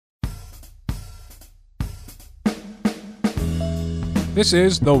This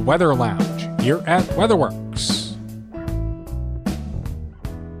is the Weather Lounge here at WeatherWorks.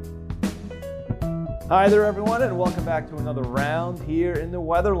 Hi there, everyone, and welcome back to another round here in the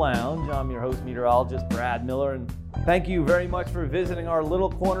Weather Lounge. I'm your host, meteorologist Brad Miller, and thank you very much for visiting our little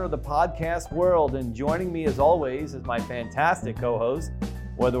corner of the podcast world. And joining me, as always, is my fantastic co-host,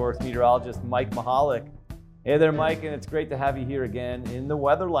 WeatherWorks meteorologist Mike Mahalik. Hey there, Mike, and it's great to have you here again in the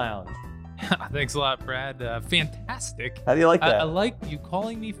Weather Lounge. Thanks a lot, Brad. Fantastic. How do you like that? I like you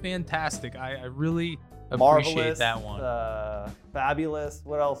calling me fantastic. I really Marvelous, appreciate that one. Fabulous.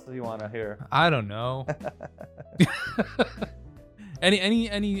 What else do you want to hear? I don't know.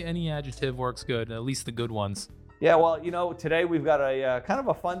 any adjective works good. At least the good ones. Yeah, well, today we've got a kind of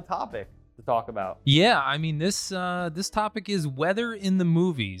a fun topic to talk about. Yeah, I mean this topic is weather in the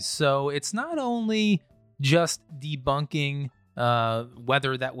movies. So it's not only just debunking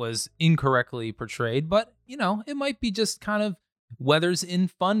weather that was incorrectly portrayed, but it might be just kind of weathers in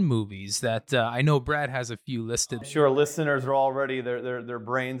fun movies that I know Brad has a few listed. I'm sure listeners are already their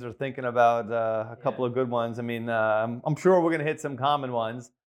brains are thinking about a couple of good ones. I mean, I'm sure we're gonna hit some common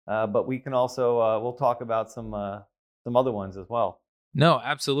ones, but we can also we'll talk about some other ones as well. No,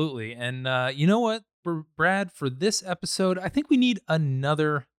 absolutely. And you know what, Brad, for this episode, I think we need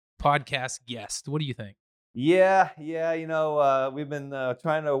another podcast guest. What do you think? Yeah. We've been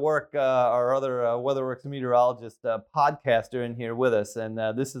trying to work our other WeatherWorks meteorologist podcaster in here with us, and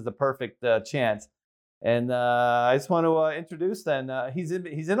this is the perfect chance. And I just want to introduce. And he's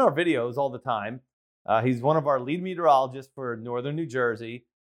in our videos all the time. He's one of our lead meteorologists for Northern New Jersey,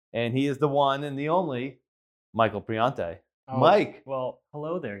 and he is the one and the only Michael Priante. Oh, Mike. Well,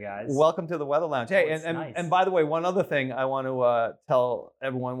 hello there, guys. Welcome to the Weather Lounge. Hey, it's nice. and by the way, one other thing I want to tell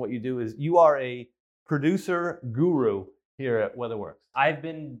everyone what you do is you are a producer guru here at WeatherWorks. I've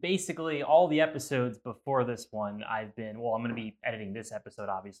been basically all the episodes before this one. I'm going to be editing this episode,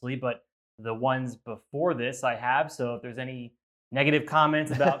 obviously, but the ones before this I have. So if there's any negative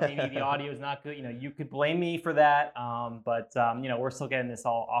comments about maybe the audio is not good, you could blame me for that. But we're still getting this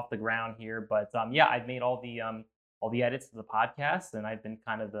all off the ground here. But I've made all the edits to the podcast, and I've been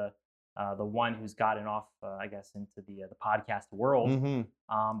kind of the one who's gotten off, I guess, into the podcast world. Mm-hmm.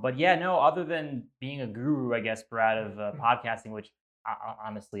 But yeah, no, other than being a guru, I guess, Brad, of podcasting, which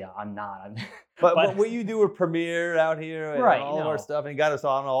honestly, I'm not. But what you do with Premiere out here and Right, all of our stuff, and you got us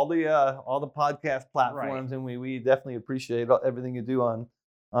on all the podcast platforms, and we definitely appreciate everything you do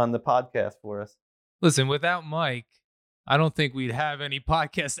on the podcast for us. Listen, without Mike, I don't think we'd have any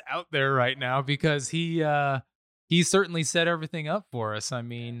podcasts out there right now, because he certainly set everything up for us. I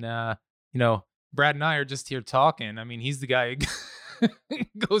mean, Brad and I are just here talking. I mean, he's the guy who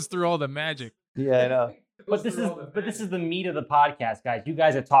goes through all the magic. Yeah, I know. But this is the meat of the podcast, guys. You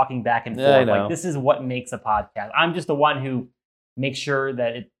guys are talking back and forth. Yeah, I know. Like, this is what makes a podcast. I'm just the one who makes sure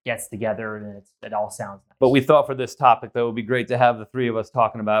that it gets together and it all sounds nice. But we thought for this topic, though, it would be great to have the three of us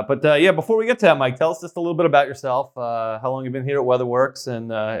talking about it. But before we get to that, Mike, tell us just a little bit about yourself, how long you've been here at WeatherWorks.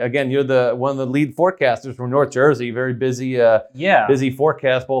 And again, you're one of the lead forecasters from North Jersey, very busy, busy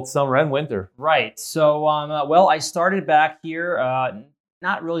forecast, both summer and winter. Right. So, I started back here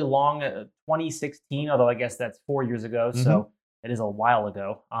not really long, 2016, although I guess that's 4 years ago. Mm-hmm. So it is a while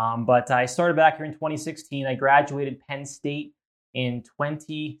ago. But I started back here in 2016. I graduated Penn State in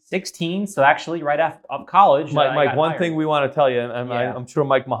 2016, so actually right after college. Mike, one thing we want to tell you, and I'm sure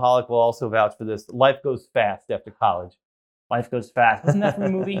Mike Mahalik will also vouch for this, life goes fast after college. Life goes fast. Wasn't that from the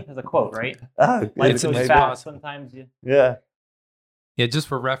movie? There's a quote, right? Life goes fast. Sometimes you... Yeah. Yeah, just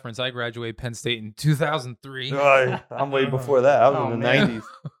for reference, I graduated Penn State in 2003. I'm way before that. I was in the 90s.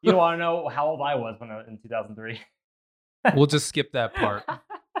 You don't want to know how old I was in 2003. We'll just skip that part.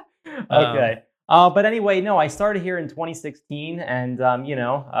 Okay. But anyway, no, I started here in 2016, and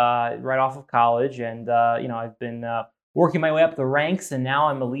right off of college, and I've been working my way up the ranks, and now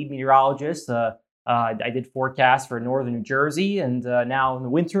I'm a lead meteorologist. I did forecasts for Northern New Jersey, and now in the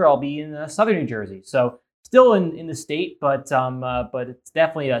winter I'll be in Southern New Jersey. So still in the state, but it's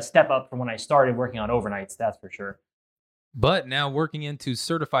definitely a step up from when I started working on overnights. That's for sure. But now working into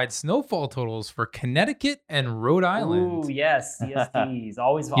certified snowfall totals for Connecticut and Rhode Island. Ooh, yes, CSTs.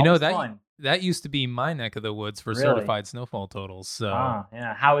 always fun. That used to be my neck of the woods for Really? Certified snowfall totals. So,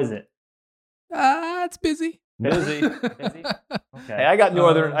 yeah. How is it? It's busy. Busy. Okay. Hey, I got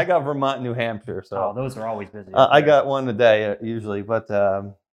I got Vermont, and New Hampshire. So those are always busy. I got one a day usually, but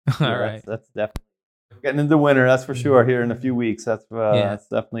All right. that's definitely getting into winter. That's for sure. Here in a few weeks, that's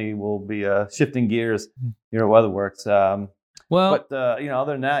definitely will be shifting gears here at WeatherWorks. But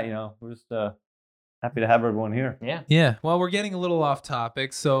other than that, we're just happy to have everyone here. Yeah. Yeah. Well, we're getting a little off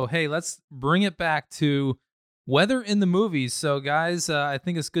topic. So, hey, let's bring it back to weather in the movies. So, guys, I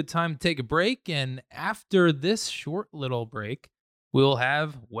think it's a good time to take a break. And after this short little break, we'll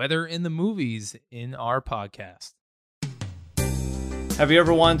have weather in the movies in our podcast. Have you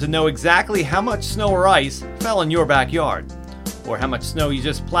ever wanted to know exactly how much snow or ice fell in your backyard? Or how much snow you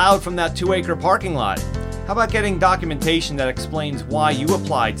just plowed from that 2-acre parking lot? How about getting documentation that explains why you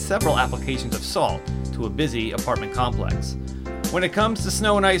applied several applications of salt to a busy apartment complex? When it comes to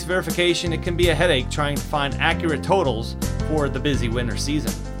snow and ice verification, it can be a headache trying to find accurate totals for the busy winter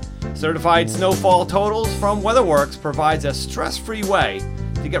season. Certified Snowfall Totals from WeatherWorks provides a stress-free way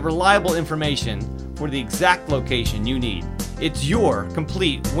to get reliable information for the exact location you need. It's your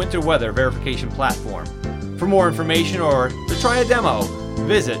complete winter weather verification platform. For more information or to try a demo,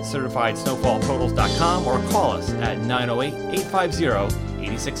 visit CertifiedSnowfallTotals.com or call us at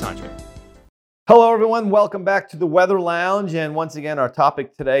 908-850-8600. Hello everyone, welcome back to the Weather Lounge, and once again our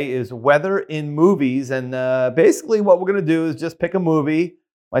topic today is weather in movies, and basically what we're going to do is just pick a movie,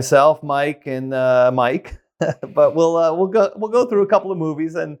 myself, Mike, and Mike, but we'll go through a couple of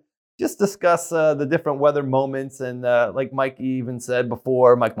movies and just discuss the different weather moments, and like Mike even said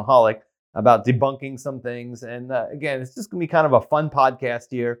before, Mike Mahalik, about debunking some things. And again, it's just going to be kind of a fun podcast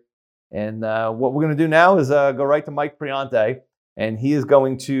here. And what we're going to do now is go right to Mike Priante, and he is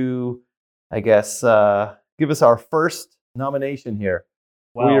going to, I guess, give us our first nomination here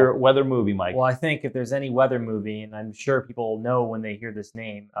for your weather movie, Mike. Well, I think if there's any weather movie, and I'm sure people know when they hear this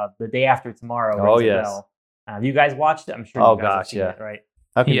name, The Day After Tomorrow. Oh, yes. Have you guys watched it? I'm sure you guys have seen it, right?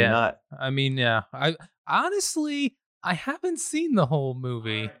 How can you not? I mean, yeah. I honestly, I haven't seen the whole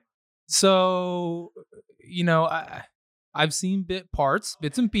movie. So, you know, I've seen bits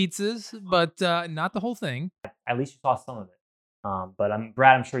and pieces, but not the whole thing. At least you saw some of it. But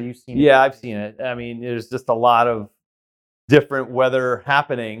Brad, I'm sure you've seen it. Yeah, I've seen it. I mean, there's just a lot of different weather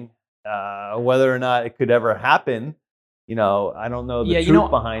happening. Whether or not it could ever happen, I don't know the truth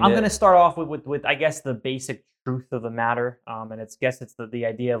behind it. I'm going to start off with I guess the basic truth of the matter, and it's the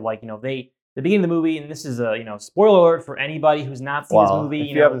idea of the beginning of the movie, and this is a spoiler alert for anybody who's not seen this movie.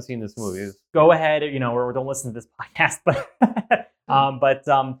 If you haven't seen this movie, go ahead, or don't listen to this podcast. But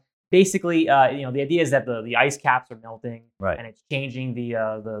basically, the idea is that the ice caps are melting, right, and it's changing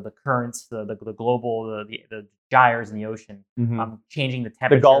the currents, the global the gyres in the ocean, changing the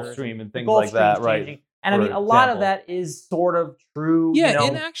temperature, the Gulf Stream and things like that, right? And I mean, a lot of that is sort of true. Yeah,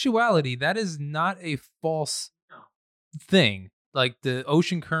 in actuality, that is not a false thing. Like the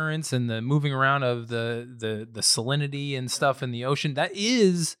ocean currents and the moving around of the salinity and stuff in the ocean, that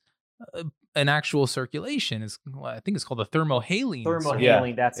is an actual circulation. I think it's called the thermohaline.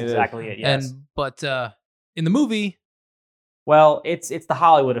 Thermohaline, that's exactly it. Yes. But in the movie, well, it's the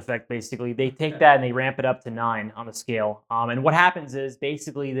Hollywood effect. Basically, they take that and they ramp it up to 9 on the scale. And what happens is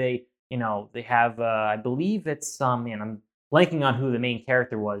basically they have I believe it's I'm blanking on who the main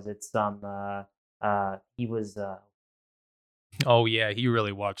character was. It's he was. Oh yeah, he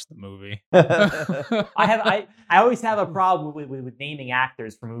really watched the movie. I always have a problem with naming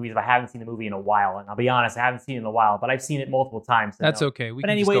actors for movies if I haven't seen the movie in a while, and I'll be honest, I haven't seen it in a while, but I've seen it multiple times. So That's okay. But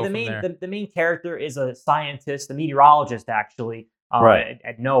anyway, the main character is a scientist, a meteorologist actually,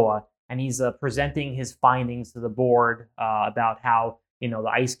 at NOAA, and he's presenting his findings to the board about how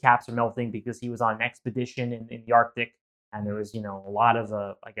the ice caps are melting because he was on an expedition in the Arctic, and there was a lot of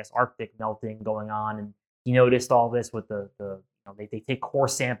I guess Arctic melting going on, and he noticed all this with they take core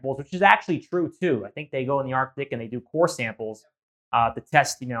samples, which is actually true too. I think they go in the Arctic and they do core samples to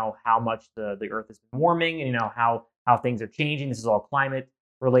test, how much the Earth has been warming and how things are changing. This is all climate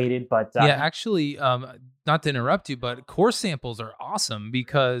related, but actually, not to interrupt you, but core samples are awesome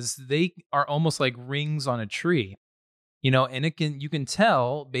because they are almost like rings on a tree, and you can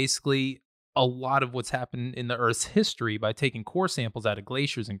tell basically a lot of what's happened in the Earth's history by taking core samples out of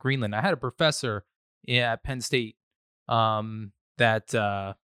glaciers in Greenland. I had a professor at Penn State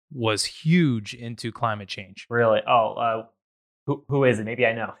that was huge into climate change. Really? Oh, who is it? Maybe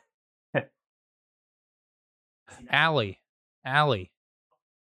I know. Alley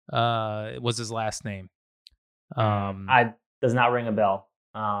was his last name. Does not ring a bell.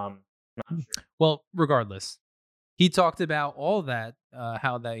 Not sure. Well, regardless, he talked about all that,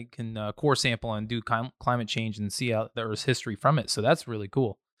 how they can core sample and do climate change and see how the Earth's history from it. So that's really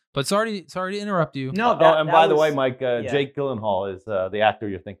cool. But sorry to interrupt you. No, by the way, Mike, Jake Gyllenhaal is the actor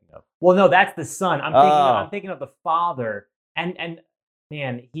you're thinking of. Well, no, that's the son. I'm thinking of the father, and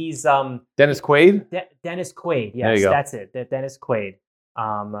man, he's Dennis Quaid. Dennis Quaid, yes, there you go. That's it. Dennis Quaid.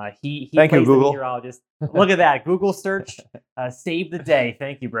 He Thank plays you, Google. the meteorologist. Look at that, Google search, save the day.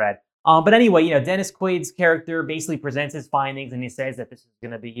 Thank you, Brad. But anyway, Dennis Quaid's character basically presents his findings, and he says that this is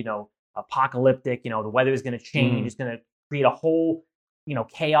going to be, apocalyptic. The weather is going to change. It's going to create a whole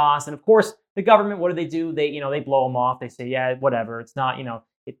chaos. And of course, the government, what do? They blow them off. They say, yeah, whatever. It's not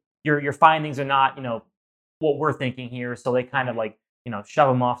your findings are not what we're thinking here. So they kind of shove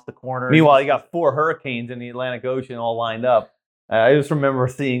them off the corner. Meanwhile, you got 4 hurricanes in the Atlantic Ocean all lined up. I just remember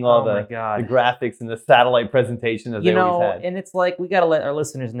seeing all the graphics and the satellite presentation that they always had. And it's like, we got to let our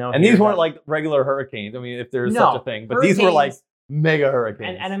listeners know. And these weren't like regular hurricanes. I mean, if there's such a thing. But these were like mega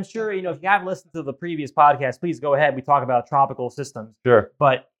hurricanes. And I'm sure, if you haven't listened to the previous podcast, please go ahead. We talk about tropical systems. Sure.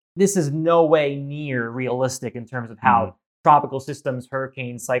 But this is no way near realistic in terms of how tropical systems,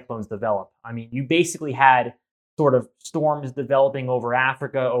 hurricanes, cyclones develop. I mean, you basically had sort of storms developing over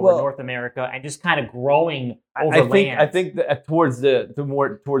Africa, over North America, and just kind of growing over land. I think that towards the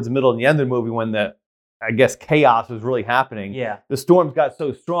middle and the end of the movie, when chaos was really happening, the storms got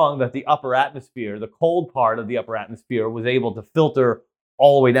so strong that the upper atmosphere, the cold part of the upper atmosphere, was able to filter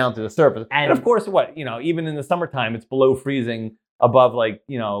all the way down to the surface. And of course, even in the summertime, it's below freezing above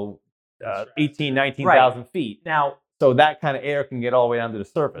 18,000, 19,000 feet. Now, so that kind of air can get all the way down to the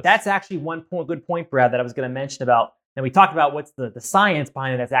surface. That's actually good point, Brad, that I was going to mention about. And we talked about what's the science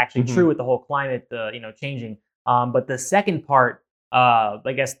behind it that's actually true with the whole climate, changing. But the second part, I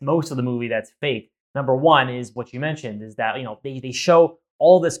guess most of the movie that's fake. Number one is what you mentioned, is that they show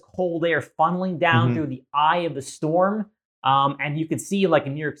all this cold air funneling down through the eye of the storm, and you could see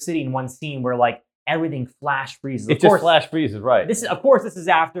in New York City in one scene where everything flash freezes. It just flash freezes, right? This is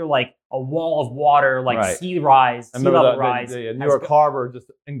after a wall of water, sea level rise. The New York Harbor just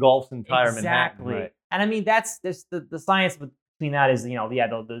engulfs entire Manhattan. Right. And I mean, that's the science between that is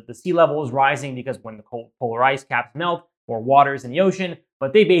the sea level is rising because when the polar ice caps melt, more water's in the ocean.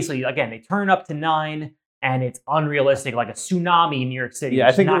 But they basically they turn up to 9. And it's unrealistic, like a tsunami in New York City. Yeah,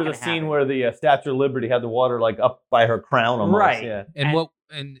 I think there was a scene where the Statue of Liberty had the water up by her crown almost. Right. Yeah. And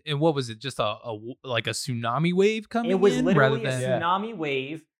what was it? Just a tsunami wave coming in? It was literally a tsunami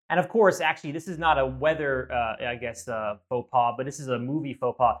wave. And of course, actually, this is not a weather, faux pas, but this is a movie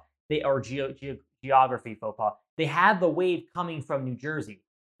faux pas. Geography faux pas. They had the wave coming from New Jersey.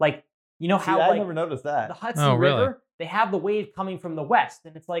 I never noticed that. The Hudson River, they have the wave coming from the west.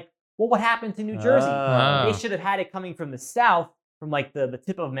 And it's what happened to New Jersey? They should have had it coming from the south, from the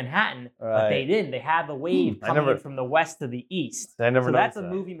tip of Manhattan, but they didn't. They had the wave coming in from the west to the east. So that's a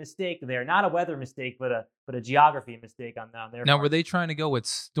movie mistake there, not a weather mistake, but a geography mistake on their Now, part. were they trying to go with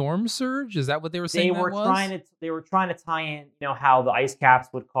storm surge? Is that what they were saying? They were trying to tie in, how the ice caps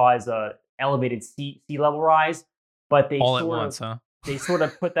would cause a elevated sea level rise, but they all at once, huh? They sort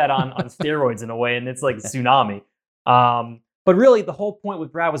of put that on steroids in a way, and it's like a tsunami. But really, the whole point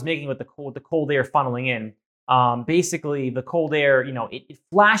what Brad was making with the cold air funneling in, basically the cold air, it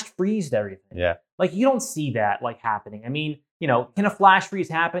flash freezed everything. Yeah. You don't see that happening. I mean, can a flash freeze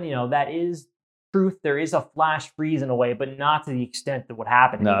happen? That is truth. There is a flash freeze in a way, but not to the extent that would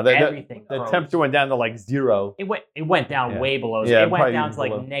happen. No, everything. The temperature went down to 0. It went down way below. Yeah, it went down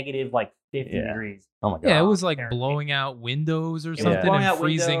to negative 50 degrees. Oh my God. Yeah, it was blowing out windows or something and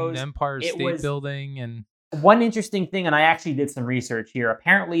freezing the Empire State Building and. One interesting thing, and I actually did some research here.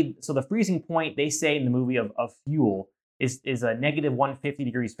 Apparently, so the freezing point they say in the movie of fuel is a negative 150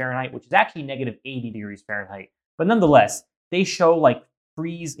 degrees Fahrenheit, which is actually negative 80 degrees Fahrenheit. But nonetheless, they show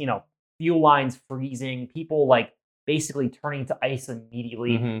fuel lines freezing, people basically turning to ice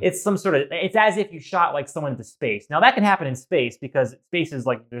immediately. It's it's as if you shot someone into space. Now that can happen in space because space is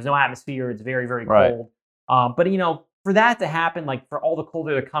there's no atmosphere. It's very, very cold. But for that to happen, for all the cold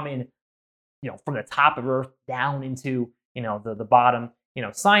air to come in, from the top of Earth down into, the bottom.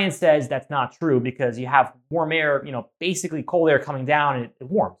 Science says that's not true because you have warm air, basically cold air coming down and it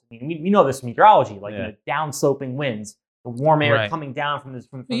warms. I mean, we know this from meteorology, down-sloping winds, the warm air coming down from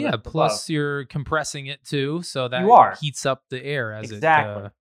plus you're compressing it too, so that heats up the air as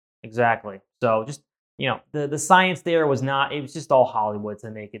Exactly. So just, the science there was not, it was just all Hollywood to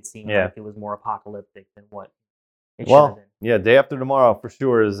make it seem like it was more apocalyptic than what it should have been. Yeah, Day After Tomorrow for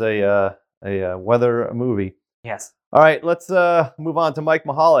sure is a weather movie. Yes. All right, let's move on to Mike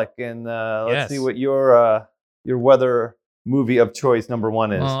Mahalik and let's see what your weather movie of choice number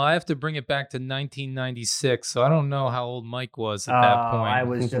 1 is. Well, I have to bring it back to 1996, so I don't know how old Mike was at that point. I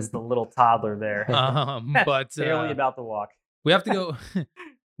was just a little toddler there. But barely about to walk. We have to go.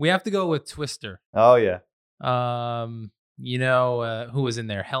 We have to go with Twister. Oh yeah. Who was in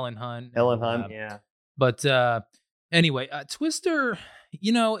there? Helen Hunt. Yeah. But anyway, Twister.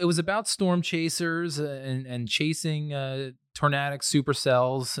 It was about storm chasers and chasing tornadic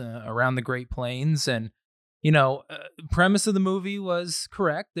supercells around the Great Plains. And, premise of the movie was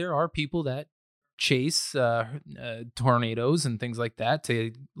correct. There are people that chase tornadoes and things like that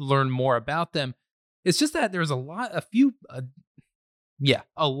to learn more about them. It's just that there's a lot of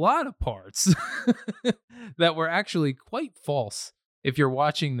parts that were actually quite false if you're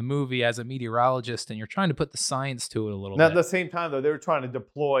watching the movie as a meteorologist and you're trying to put the science to it a little Now, bit. at the same time, though, they were trying to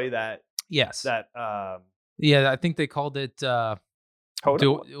deploy that. Yes. Yeah, I think they called it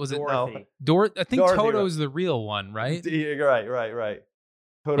Toto? was it Dorothy. I think Dorothy, Toto's the real one, right? Yeah, right.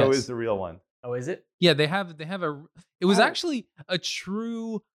 Toto Yes. is the real one. Oh, is it? Yeah, they have a. It was Oh. actually a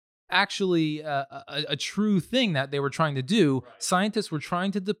true thing that they were trying to do. Scientists were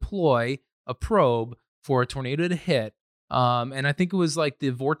trying to deploy a probe for a tornado to hit. And I think it was like the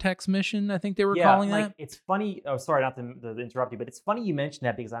Vortex mission. I think they were calling like, that. It's funny. Oh, sorry, not to interrupt you, but it's funny you mentioned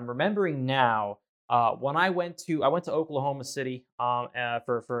that because I'm remembering now. When I went to Oklahoma City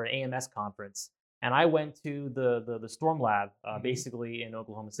for an AMS conference, and I went to the Storm Lab basically in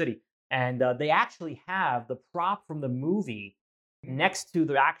Oklahoma City, and they actually have the prop from the movie next to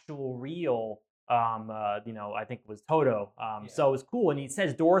the actual real. I think it was Toto. So it was cool, and it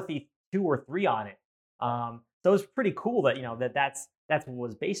says Dorothy 2 or 3 on it. So it was pretty cool that that's what it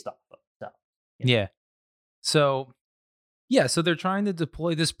was based off of. So Yeah. So they're trying to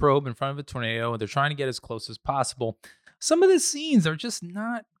deploy this probe in front of a tornado, and they're trying to get as close as possible. Some of the scenes are just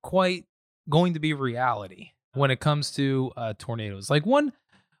not quite going to be reality when it comes to tornadoes. Like one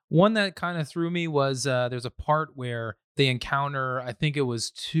that kind of threw me was there's a part where they encounter, I think it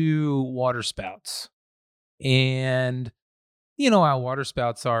was 2 water spouts. And you know how water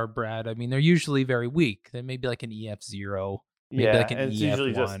spouts are, Brad. I mean, they're usually very weak. They may be like an EF0. Maybe Yeah, like an and it's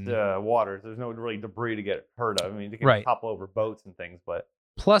usually EF1. just water. There's no really debris to get hurt of. I mean, they can Right. topple over boats and things, but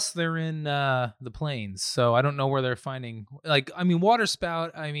Plus, they're in the plains, so I don't know where they're finding. Like, I mean, water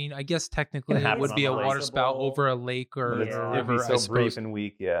spout. I mean, I guess technically it happen would be a on the water lake. spout over a lake or but a it'd river, be I so suppose. brief and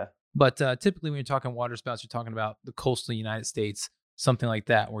weak. Yeah. But typically, when you're talking water spouts, you're talking about the coastal United States, something like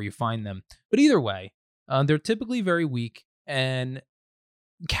that, where you find them. But either way, they're typically very weak, and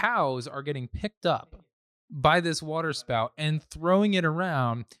cows are getting picked up by this water spout and throwing it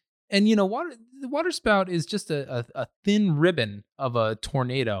around. And the water spout is just a thin ribbon of a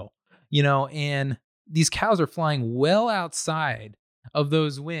tornado, and these cows are flying well outside of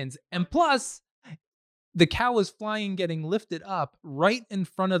those winds. And plus, the cow is flying, getting lifted up right in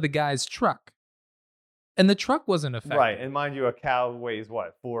front of the guy's truck. And the truck wasn't affected. Right. And mind you, a cow weighs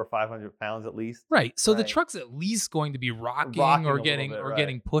what, 400 or 500 pounds at least? Right. So the Right. truck's at least going to be rocking a or little getting bit, or right.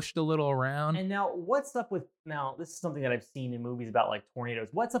 getting pushed a little around. And now, what's up with this is something that I've seen in movies about like tornadoes.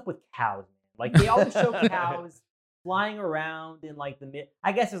 What's up with cows, man? Like they always show cows flying around in like the mid.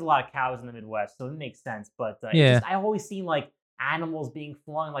 I guess there's a lot of cows in the Midwest, so it makes sense. But Yeah. I always seen like animals being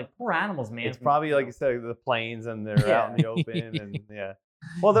flung, like poor animals, man. It's probably like you said, the plains, and they're out in the open, and yeah.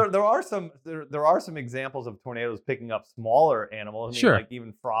 Well, there are some examples of tornadoes picking up smaller animals. I mean, Sure. like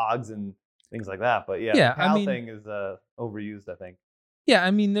even frogs and things like that. But yeah, Yeah, the I cow mean- thing is overused, I think. Yeah, I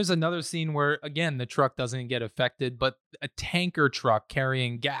mean, there's another scene where, again, the truck doesn't get affected, but a tanker truck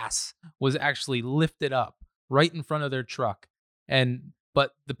carrying gas was actually lifted up right in front of their truck.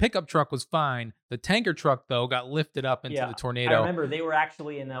 But the pickup truck was fine. The tanker truck, though, got lifted up into the I tornado. remember they were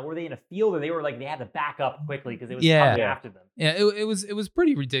actually were they in a field, or they were like they had to back up quickly because it was Yeah. coming Yeah. after them. Yeah, it was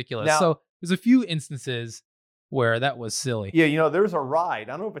pretty ridiculous. Now- So there's a few instances where that was silly. Yeah, there's a ride.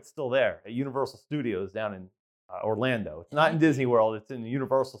 I don't know if it's still there at Universal Studios down in Orlando. It's not in Disney World. It's in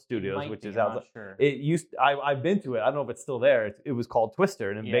Universal Studios, Might which be, is I'm out. not sure. It used. I've been to it. I don't know if it's still there. It was called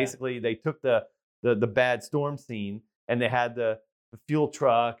Twister, and Yeah. basically they took the bad storm scene, and they had the fuel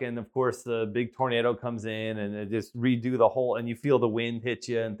truck, and of course the big tornado comes in, and they just redo the whole, and you feel the wind hit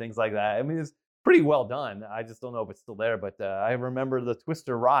you and things like that. I mean, it's pretty well done. I just don't know if it's still there, but I remember the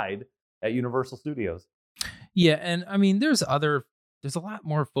Twister ride at Universal Studios. Yeah, and I mean, there's a lot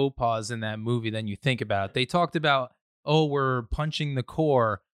more faux pas in that movie than you think about. They talked about, we're punching the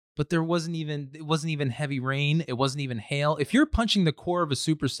core, but it wasn't even heavy rain. It wasn't even hail. If you're punching the core of a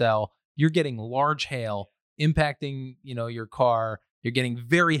supercell, you're getting large hail impacting, your car. You're getting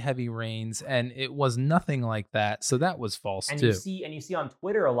very heavy rains, and it was nothing like that. So that was false And too. you see on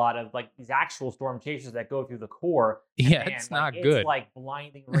Twitter a lot of like these actual storm chasers that go through the core. Yeah, Man, it's like, not good. It's like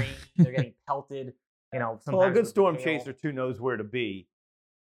blinding rain. They're getting pelted. Sometimes Well, a good with storm hail. chaser too knows where to be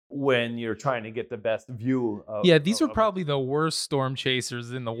when you're trying to get the best view of. Yeah, these of- were probably the worst storm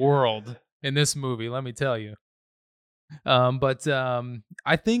chasers in the world in this movie, let me tell you. But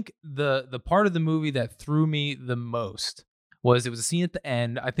I think the part of the movie that threw me the most was it was a scene at the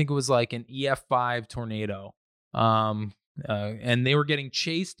end. I think it was like an EF5 tornado. and they were getting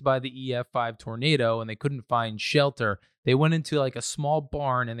chased by the EF5 tornado, and they couldn't find shelter. They went into like a small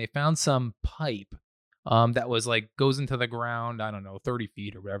barn, and they found some pipe that was like goes into the ground. I don't know, 30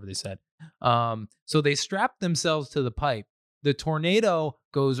 feet or whatever they said. So they strapped themselves to the pipe. The tornado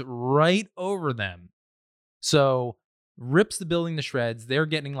goes right over them, so rips the building to shreds. They're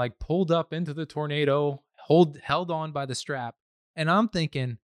getting like pulled up into the tornado, held on by the strap. And I'm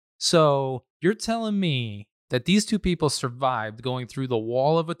thinking, so you're telling me that these two people survived going through the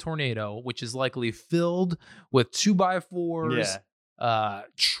wall of a tornado, which is likely filled with 2x4s,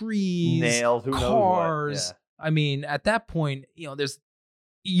 trees, nails, who cars. knows what. I mean, at that point,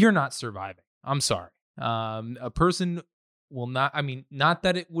 you're not surviving. I'm sorry. A person will not. I mean, not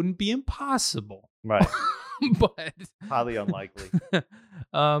that it wouldn't be impossible, Right. but Highly unlikely.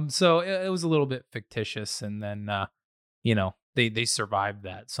 So it was a little bit fictitious, and then they survived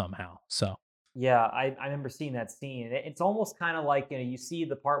that somehow. So Yeah, I remember seeing that scene. It's almost kind of like, you see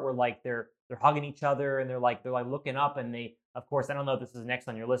the part where like they're hugging each other and they're like looking up, and they, of course, I don't know if this is next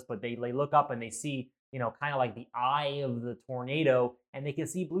on your list, but they look up and they see, kind of like the eye of the tornado, and they can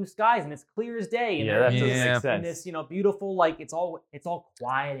see blue skies and it's clear as day. And Yeah, that doesn't Yeah. make and sense. this, beautiful, like it's all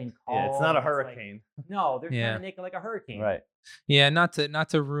quiet and calm. Yeah, it's not a like- hurricane. no, they're Yeah. trying to make it like a hurricane. Right. yeah, not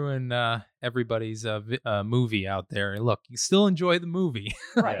to ruin everybody's movie out there. Look, you still enjoy the movie,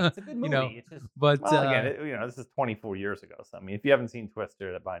 Right. Yeah. It's a good movie. know, It's just but Well, again, this is 24 years ago. So I mean, if you haven't seen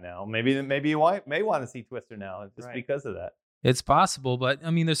Twister by now, maybe you may want to see Twister now just Right. because of that. it's possible. But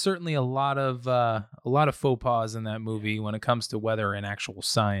I mean, there's certainly a lot of faux pas in that movie when it comes to weather and actual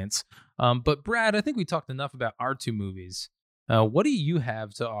science. But Brad, I think we talked enough about our two movies. What do you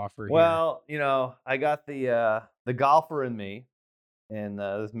have to offer here? Well, I got the golfer in me, and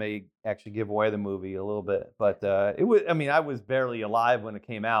this may actually give away the movie a little bit, but it was. I mean, I was barely alive when it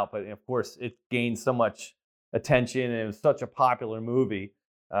came out, but of course, it gained so much attention, and it was such a popular movie.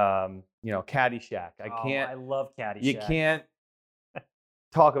 Caddyshack. I love Caddyshack. You can't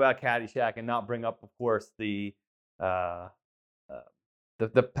talk about Caddyshack and not bring up, of course, the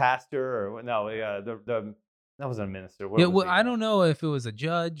pastor, or no, the that wasn't a minister. What Yeah, was well, he? I don't know if it was a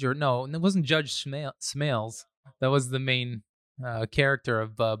judge or no, it wasn't Judge Smales. That was the main character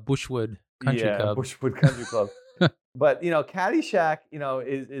of Bushwood Country Club. Bushwood Country Club. But Caddyshack,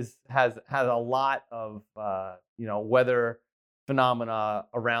 has a lot of weather phenomena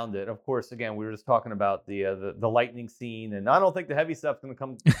around it. Of course, again, we were just talking about the lightning scene, and I don't think the heavy stuff's going to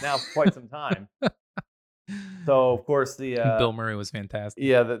come now for quite some time. So of course Bill Murray was fantastic.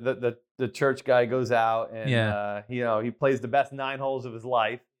 yeah, the church guy goes out and he plays the best 9 holes of his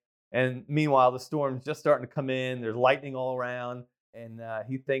life, and meanwhile the storm's just starting to come in. There's lightning all around, and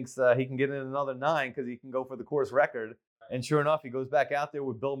he thinks he can get in another 9 because he can go for the course record. And sure enough, he goes back out there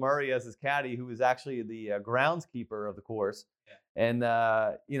with Bill Murray as his caddy, who is actually the groundskeeper of the course. Yeah. And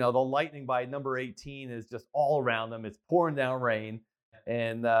the lightning by number 18 is just all around them. It's pouring down rain,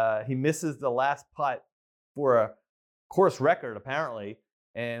 and he misses the last putt for a course record, apparently.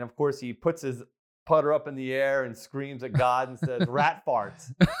 And of course, he puts his putter up in the air and screams at God and says, "Rat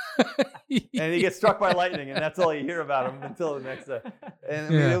farts." And he gets struck by lightning, and that's all you hear about him until the next day. And I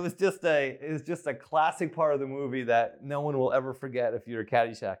mean, it was just a classic part of the movie that no one will ever forget if you're a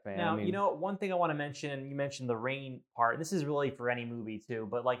Caddyshack fan. Now, one thing I want to mention, you mentioned the rain part. This is really for any movie too,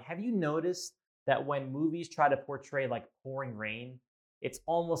 but like, have you noticed that when movies try to portray like pouring rain, it's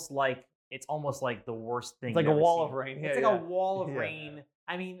almost like the worst thing. It's like you've a ever wall seen. of rain. It's Yeah, like a wall of Yeah. rain.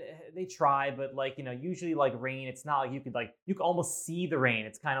 I mean, they try, but like, usually like rain, it's not like you can almost see the rain.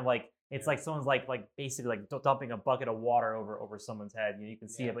 It's kind of like, it's like someone's like basically like dumping a bucket of water over someone's head. You can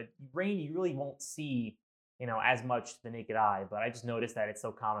see it, but rain you really won't see, as much to the naked eye. But I just noticed that it's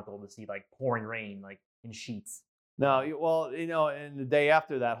so comical to see like pouring rain like in sheets. No, well, and the day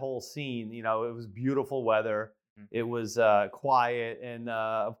after that whole scene, it was beautiful weather. It was quiet, and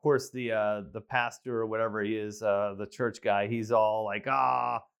of course the pastor or whatever he is, the church guy, he's all like,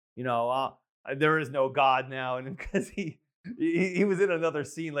 there is no God now, and because he was in another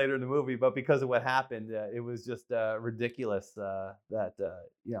scene later in the movie, but because of what happened, it was just ridiculous that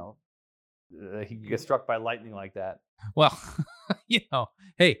he could get struck by lightning like that. Well,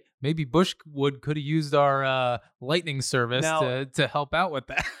 hey, maybe Bushwood could have used our lightning service Now- to help out with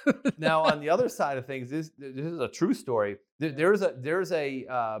that. Now, on the other side of things, this is a true story. There's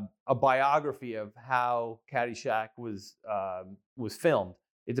a biography of how Caddyshack was filmed.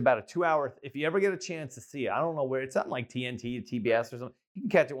 It's about a 2-hour. If you ever get a chance to see it, I don't know where it's something like TNT, TBS, or something. You can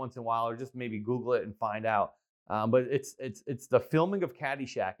catch it once in a while, or just maybe Google it and find out. But it's the filming of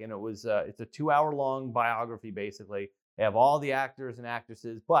Caddyshack, and it's a 2-hour long biography basically. They have all the actors and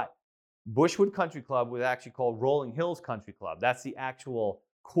actresses, but Bushwood Country Club was actually called Rolling Hills Country Club. That's the actual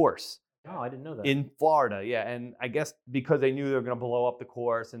course Oh, I didn't know that. in Florida. Yeah, and I guess because they knew they were going to blow up the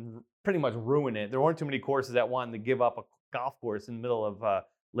course and pretty much ruin it, there weren't too many courses that wanted to give up a golf course in the middle of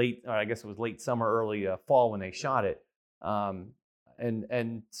late summer, early fall when they shot it.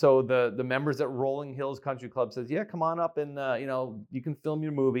 And so the members at Rolling Hills Country Club says, yeah, come on up and you can film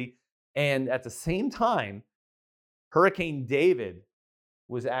your movie. And at the same time, Hurricane David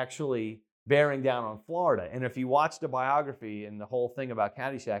was actually bearing down on Florida. And if you watch the biography and the whole thing about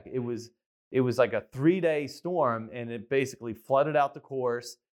Caddyshack, it was like a 3-day storm, and it basically flooded out the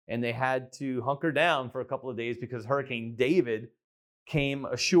course, and they had to hunker down for a couple of days because Hurricane David came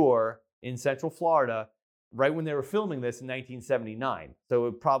ashore in Central Florida right when they were filming this in 1979. So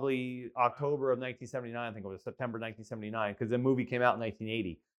it probably October of 1979, I think it was September 1979, because the movie came out in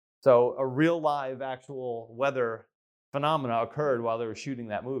 1980. So a real live actual weather phenomena occurred while they were shooting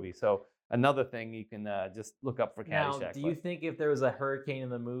that movie. So another thing you can just look up for Now, Caddyshack. do you think if there was a hurricane in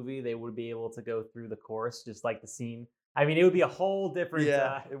the movie, they would be able to go through the course just like the scene? I mean, it would be a whole different.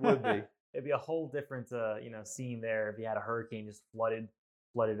 Yeah, it would be. It'd be a whole different, scene there if you had a hurricane just flooded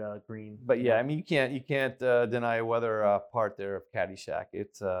green. But yeah, I mean, you can't deny a weather part there of Caddyshack.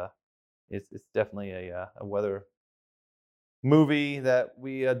 It's definitely a weather movie that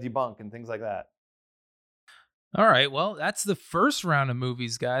we debunk and things like that. All right, well, that's the first round of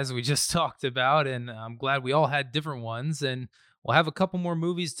movies, guys, we just talked about, and I'm glad we all had different ones, and we'll have a couple more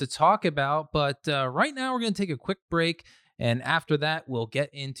movies to talk about, but right now we're going to take a quick break, and after that, we'll get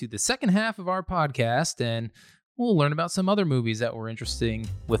into the second half of our podcast, and we'll learn about some other movies that were interesting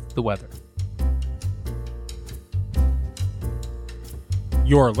with the weather.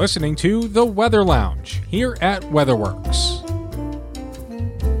 You're listening to The Weather Lounge here at WeatherWorks.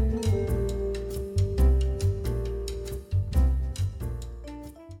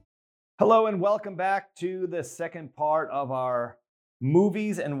 Hello and welcome back to the second part of our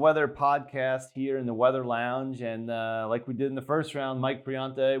movies and weather podcast here in the Weather Lounge. And like we did in the first round, Mike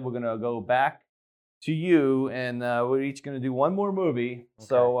Priante, we're going to go back to you, and we're each going to do one more movie. Okay.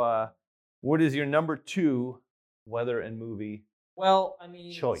 So what is your number 2 weather and movie Well, I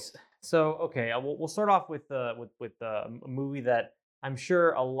mean, choice? So okay, we'll start off with a movie that I'm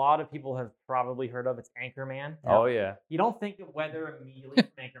sure a lot of people have probably heard of. It's Anchorman. Oh, yeah. You don't think of weather immediately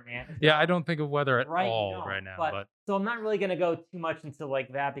from Anchorman. It's Yeah, not- I don't think of weather at Right, all no, right now, but but so I'm not really going to go too much into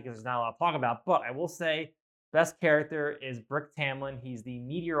like that because there's not a lot to talk about. But I will say, best character is Brick Tamland. He's the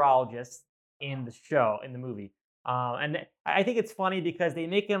meteorologist in the movie. And I think it's funny because they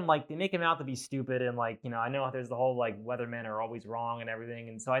make him out to be stupid, and I know there's the whole like weathermen are always wrong and everything,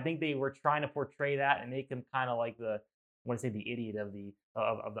 and so I think they were trying to portray that and make him kind of like the idiot of the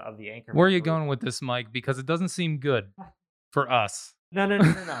Anchorman. where are you group. going with this, Mike? Because it doesn't seem good for us. No.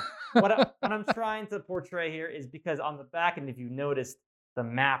 What I'm trying to portray here is because on the back, and if you noticed the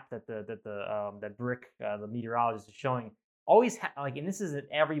map that Brick, the meteorologist, is showing, always and this is in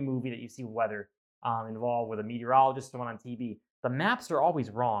every movie that you see weather involved with a meteorologist, someone on TV. The maps are always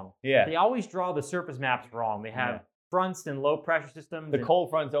wrong. Yeah. They always draw the surface maps wrong. They have fronts and low pressure systems. The and cold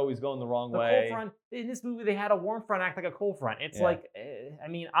front's always going the wrong the way. cold front in this movie, they had a warm front act like a cold front. It's Yeah. I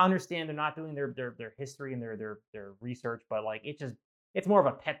mean, I understand they're not doing their history and their research, but it's more of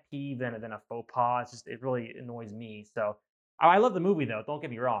a pet peeve than a faux pas. It really annoys me. So I love the movie though. Don't get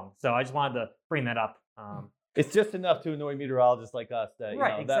me wrong. So I just wanted to bring that up. It's just enough to annoy meteorologists like us that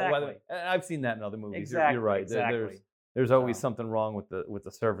Right, that weather. exactly. And I've seen that in other movies. Exactly, You're right. exactly. There's always So- something wrong with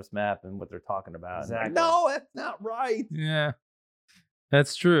the surface map and what they're talking about. And like, Exactly. no, that's not right. Yeah,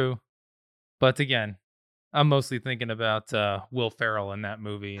 that's true. But again, I'm mostly thinking about Will Ferrell in that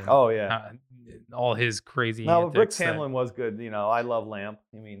movie. And, Oh yeah. all his crazy No, but Brick antics that- Tamland was good. I love Lamp.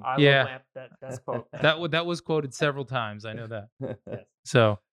 I mean, I Yeah. love Lamp. That's quote. that was quoted several times. I know that. Yes.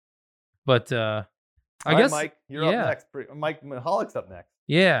 So, but I All right, guess Mike, you're yeah. up next. Mike Mahalik up next.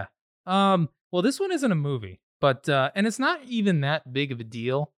 Yeah. Well, this one isn't a movie, but and it's not even that big of a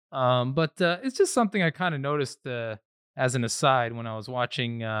deal. But it's just something I kind of noticed as an aside when I was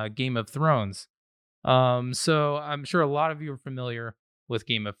watching Game of Thrones. So I'm sure a lot of you are familiar with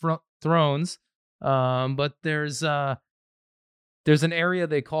Game of Thrones. But there's an area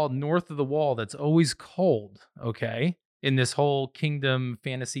they call North of the Wall that's always cold, okay? In this whole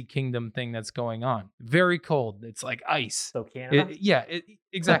fantasy kingdom thing that's going on. Very cold. It's like ice. So Canada.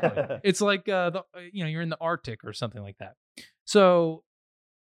 Exactly. It's like you're in the Arctic or something like that. So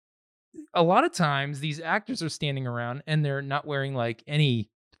a lot of times these actors are standing around and they're not wearing like any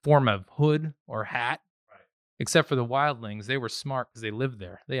form of hood or hat, Right. except for the wildlings. They were smart because they lived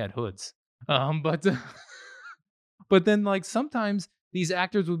there. They had hoods. But then like sometimes these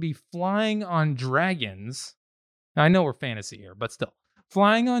actors would be flying on dragons. Now, I know we're fantasy here, but still.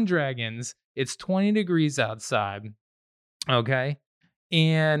 Flying on dragons. It's 20 degrees outside. Okay?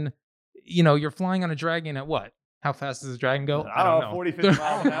 And, you're flying on a dragon at what? How fast does a dragon go? I don't know, 40, 50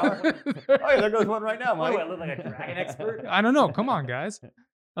 miles an hour. Oh, yeah, there goes one right now, Mike. I look like a dragon expert. I don't know. Come on, guys.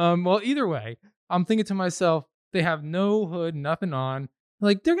 Well, either way, I'm thinking to myself, they have no hood, nothing on.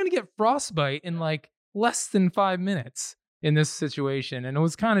 Like, they're going to get frostbite in like less than 5 minutes in this situation. And it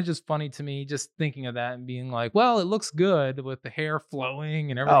was kind of just funny to me just thinking of that and being like, well, it looks good with the hair flowing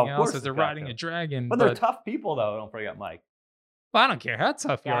and everything of else course as they're it's got riding to. a dragon. But they're tough people, though. Don't forget, Mike. I don't care how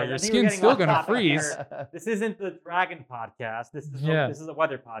tough you are. Guys, Your I think we're skin's getting still off going to topic freeze. here. This isn't the dragon podcast. This is a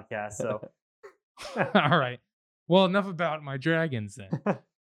weather podcast. So All right. Well, enough about my dragons then.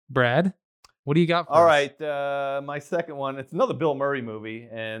 Brad, what do you got for All us? right, my second one. It's another Bill Murray movie,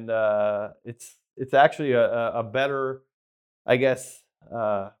 and it's actually a better, I guess,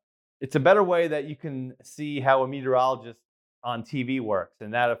 it's a better way that you can see how a meteorologist on TV works,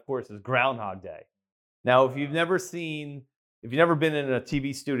 and that, of course, is Groundhog Day. Now, if you've never been in a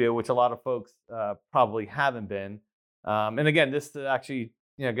TV studio, which a lot of folks probably haven't been, and again, this actually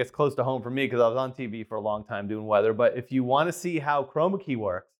gets close to home for me because I was on TV for a long time doing weather. But if you want to see how chroma key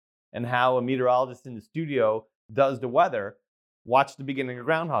works and how a meteorologist in the studio does the weather, watch the beginning of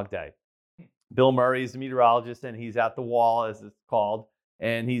Groundhog Day. Bill Murray is the meteorologist, and he's at the wall, as it's called,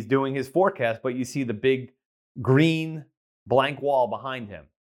 and he's doing his forecast, but you see the big green blank wall behind him,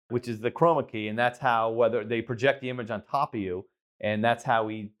 which is the chroma key, and that's how weather they project the image on top of you, and that's how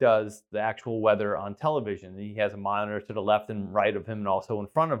he does the actual weather on television. And he has a monitor to the left and right of him and also in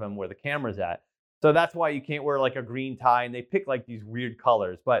front of him where the camera's at. So that's why you can't wear like a green tie, and they pick like these weird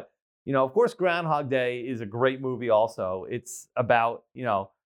colors. But, of course, Groundhog Day is a great movie also. It's about,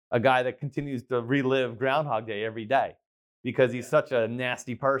 a guy that continues to relive Groundhog Day every day because he's such a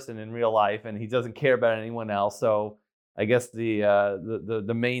nasty person in real life and he doesn't care about anyone else. So I guess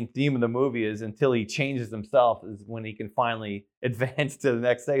the main theme of the movie is until he changes himself is when he can finally advance to the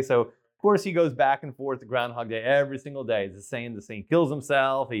next day. So of course he goes back and forth to Groundhog Day every single day. It's the same. Kills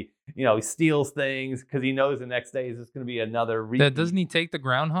himself. He steals things because he knows the next day is just going to be another repeat. Doesn't he take the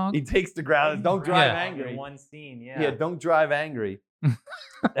groundhog? He takes the ground. Don't drive Yeah. angry. in one scene. Yeah, don't drive angry.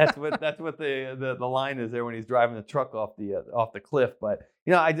 That's what the line is there when he's driving the truck off the cliff. But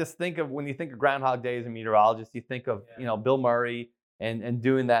I just think of when you think of Groundhog Day as a meteorologist, you think of Bill Murray and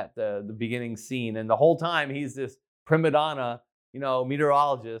doing that the beginning scene, and the whole time he's this prima donna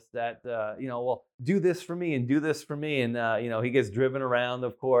meteorologist that will do this for me and do this for me, and he gets driven around,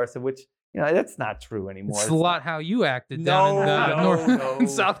 of course, which that's not true anymore. It's a lot how you acted down in No.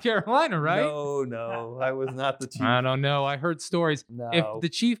 South Carolina, right? No, I was not the chief. I don't know. I heard stories. No. If the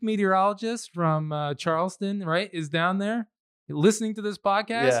chief meteorologist from Charleston, right, is down there listening to this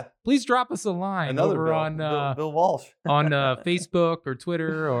podcast, Yeah. please drop us a line Another over Bill, on Bill Walsh. on Facebook or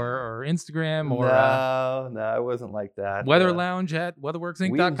Twitter or Instagram or No, it wasn't like that. Weather Lounge at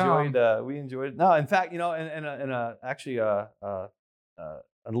weatherworksinc.com. We enjoyed it. No, in fact, actually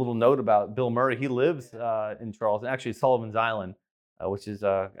a little note about Bill Murray. He lives in Charleston, actually Sullivan's Island, which is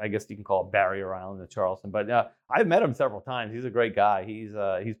I guess you can call it Barrier Island in Charleston. But I've met him several times. He's a great guy. He's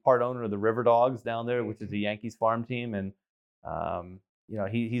part owner of the River Dogs down there, which is the Yankees farm team, and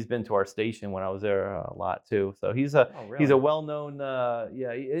he's been to our station when I was there a lot too. So he's a well-known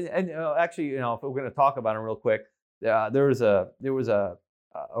actually if we're going to talk about him real quick, there was a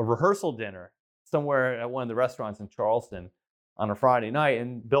rehearsal dinner somewhere at one of the restaurants in Charleston on a Friday night,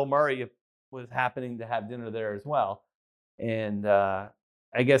 and Bill Murray was happening to have dinner there as well. And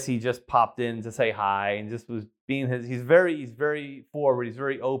I guess he just popped in to say hi and just was being he's very forward. He's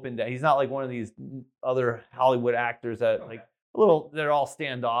very open. He's not like one of these other Hollywood actors that they're all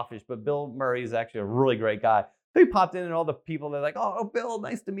standoffish, but Bill Murray is actually a really great guy. So he popped in and all the people, they're like, oh, Bill,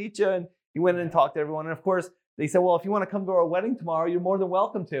 nice to meet you. And he went in and talked to everyone. And of course they said, well, if you want to come to our wedding tomorrow, you're more than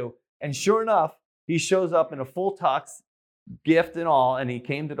welcome to. And sure enough, he shows up in a full tux, gift and all, and he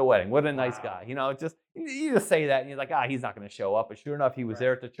came to the wedding. What a nice guy. Just you just say that and you're like, he's not going to show up. But sure enough, he was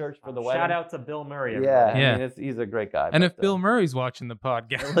there at the church for the wedding. Shout out to Bill Murray. Yeah, everybody. Yeah. I mean, he's a great guy. And but, if Bill Murray's watching the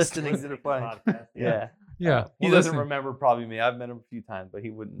podcast, listening to the podcast. yeah. yeah, He well, doesn't listen, remember probably me. I've met him a few times, but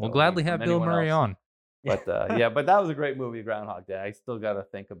he wouldn't. we'll know gladly me have from Bill anyone Murray else. on. But but that was a great movie, Groundhog Day. I still got to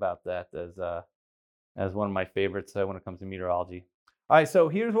think about that as one of my favorites when it comes to meteorology. All right, so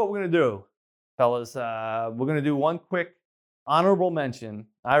here's what we're gonna do, fellas. We're gonna do one quick honorable mention.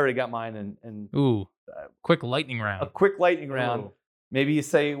 I already got mine, and Ooh, quick lightning a round. quick lightning round. Ooh. Maybe you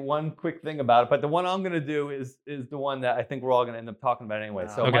say one quick thing about it, but the one I'm gonna do is the one that I think we're all gonna end up talking about anyway.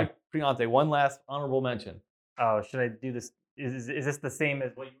 So Okay. Mike Priante, one last honorable mention. Oh, should I do this? Is this the same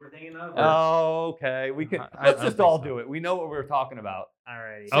as what you were thinking of? Oh, okay. We could. I Let's don't just think all so. do it. We know what we're talking about.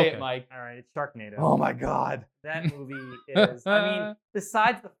 Alrighty. Say Okay. it, Mike. All right, it's Sharknado. Oh my God. That movie is, I mean,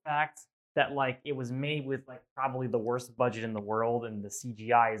 besides the fact that like it was made with like probably the worst budget in the world and the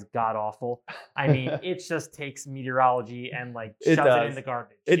CGI is god awful. I mean, it just takes meteorology and like It shoves it in does. the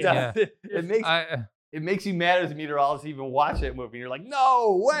garbage. It you know? does. It makes you mad as a meteorologist to even watch that movie. You're like,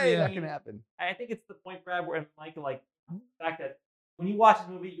 no way Yeah. that can happen. I think it's the point, Brad, where Mike, like the fact that when you watch this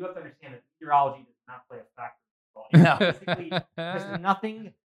movie, you have to understand that meteorology does not play a factor. No. Basically, there's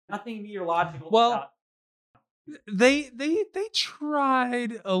nothing meteorological Well, about. they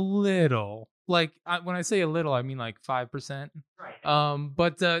tried a little. Like when I say a little, I mean like 5%. Right.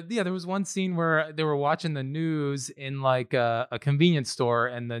 But yeah, there was one scene where they were watching the news in like a convenience store,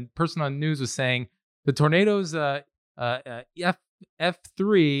 and the person on the news was saying the tornado's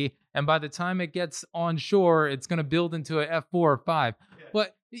F3, and by the time it gets on shore, it's gonna build into a F4 or 5. Yeah.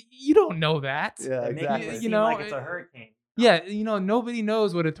 But you don't know that. Yeah, They make exactly. it You seem know, like it's a hurricane. Yeah, nobody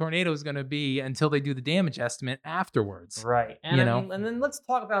knows what a tornado is gonna be until they do the damage estimate afterwards. Right. And You I know? mean, and then let's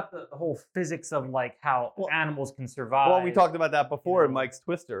talk about the whole physics of like how Well- animals can survive. Well, we talked about that before in know. Mike's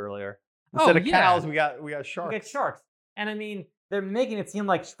Twister earlier. Oh, Instead of yeah. cows, we got We sharks. get sharks. And I mean, they're making it seem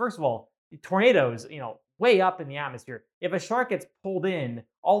like, first of all, tornadoes, way up in the atmosphere. If a shark gets pulled in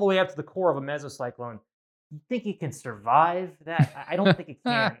all the way up to the core of a mesocyclone, you think it can survive that? I don't think it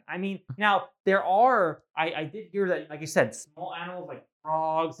can. I mean, now there are, I did hear that, like you said, small animals like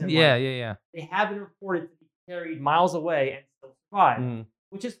frogs and Yeah, like, yeah. they have been reported to be carried miles away and still survive, Mhm.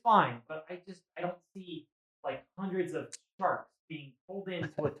 which is fine. But I don't see like hundreds of sharks being pulled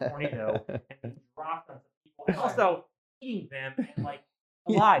into a tornado and being dropped onto people, and also eating them and like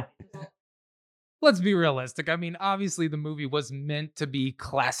alive. Let's be realistic. I mean, obviously the movie was meant to be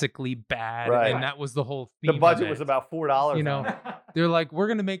classically bad, Right. and that was the whole theme. The of budget it. was about $4. You know, on it. They're like, we're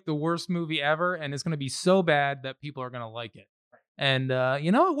gonna make the worst movie ever, and it's gonna be so bad that people are gonna like it. And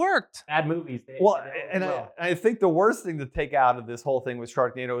it worked. Bad movies. Well, they and will. I think the worst thing to take out of this whole thing with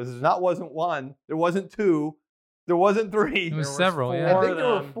Sharknado is wasn't one, there wasn't two, there wasn't three. There was There was several, I yeah. four. think there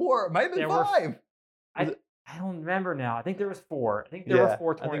were them. four. It might have been There were- 5. I don't remember now. I think there was 4. I think there were Yeah,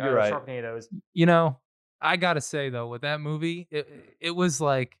 4 I think you're right. Sharknadoes. I gotta say though, with that movie, it was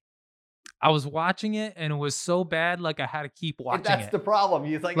like I was watching it, and it was so bad, like I had to keep watching That's it. the problem.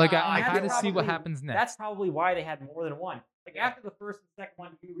 He's like, Like, "Ah, I that's had to see what probably- happens next. That's probably why they had more than one. Like after the first and second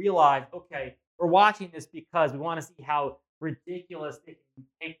one, you realize, okay, we're watching this because we want to see how ridiculous they can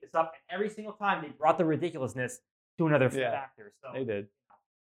take this up. And every single time they brought the ridiculousness to another Yeah, factor. So They did.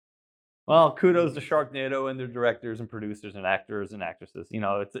 Well, kudos to Sharknado and their directors and producers and actors and actresses.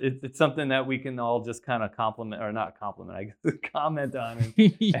 It's something that we can all just kind of compliment, or not compliment, I guess, comment on and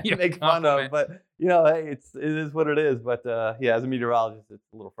Yeah, make fun of. compliment. But hey, it is what it is. But yeah, as a meteorologist, it's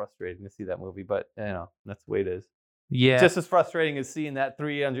a little frustrating to see that movie. But that's the way it is. Yeah. Just as frustrating as seeing that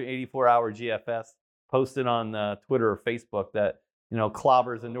 384-hour GFS posted on Twitter or Facebook that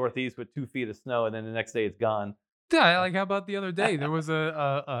clobbers the Northeast with 2 feet of snow, and then the next day it's gone. Yeah, like how about the other day? There was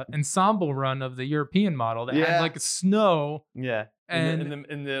a ensemble run of the European model that Yeah. had like snow. Yeah, And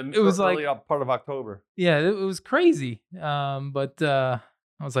in the it was early like- part of October. Yeah, it was crazy. But I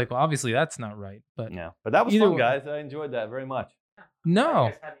was like, well, obviously that's not right. But Yeah, but that was Either fun, way. guys. I enjoyed that very much. no,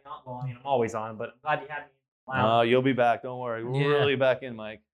 You guys had me on. Well, I'm always on, but I'm glad you had me. Oh, you'll be back. Don't worry. We're Yeah. really back in,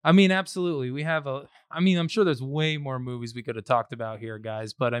 Mike. I mean, absolutely. We have I'm sure there's way more movies we could have talked about here,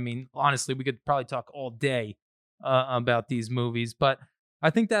 guys. But I mean, honestly, we could probably talk all day about these movies. But I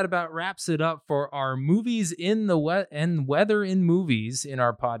think that about wraps it up for our movies in the and weather in movies in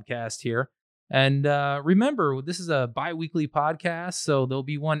our podcast here. And remember, this is a bi-weekly podcast, so there'll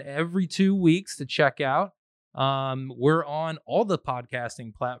be one every 2 weeks to check out. We're on all the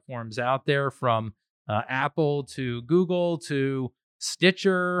podcasting platforms out there, from Apple to Google to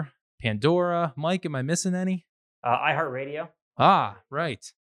Stitcher, Pandora. Mike, am I missing any? iHeartRadio. Ah, right.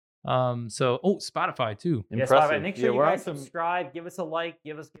 Spotify too. Yes, Impressive. make Yeah, sure you we're on guys subscribe. Give us a like.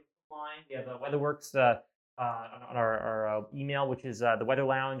 Give us a line. We have WeatherWorks on our email, which is the Weather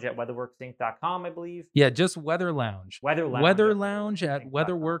Lounge at weatherworksinc.com, I believe. Yeah, just Weather Lounge. Weather Lounge. Weather Lounge at Some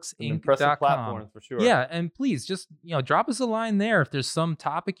weatherworksinc.com. impressive platforms for sure. Yeah, and please just drop us a line there if there's some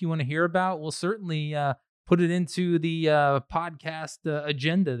topic you want to hear about. We'll certainly put it into the podcast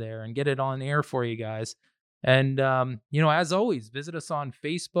agenda there and get it on air for you guys. And as always, visit us on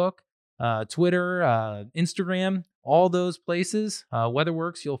Facebook, Twitter, Instagram, all those places.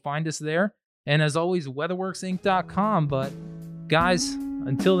 WeatherWorks, you'll find us there. And as always, weatherworksinc.com. But guys,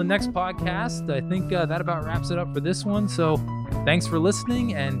 until the next podcast, I think that about wraps it up for this one. So thanks for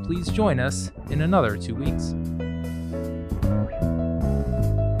listening, and please join us in another 2 weeks.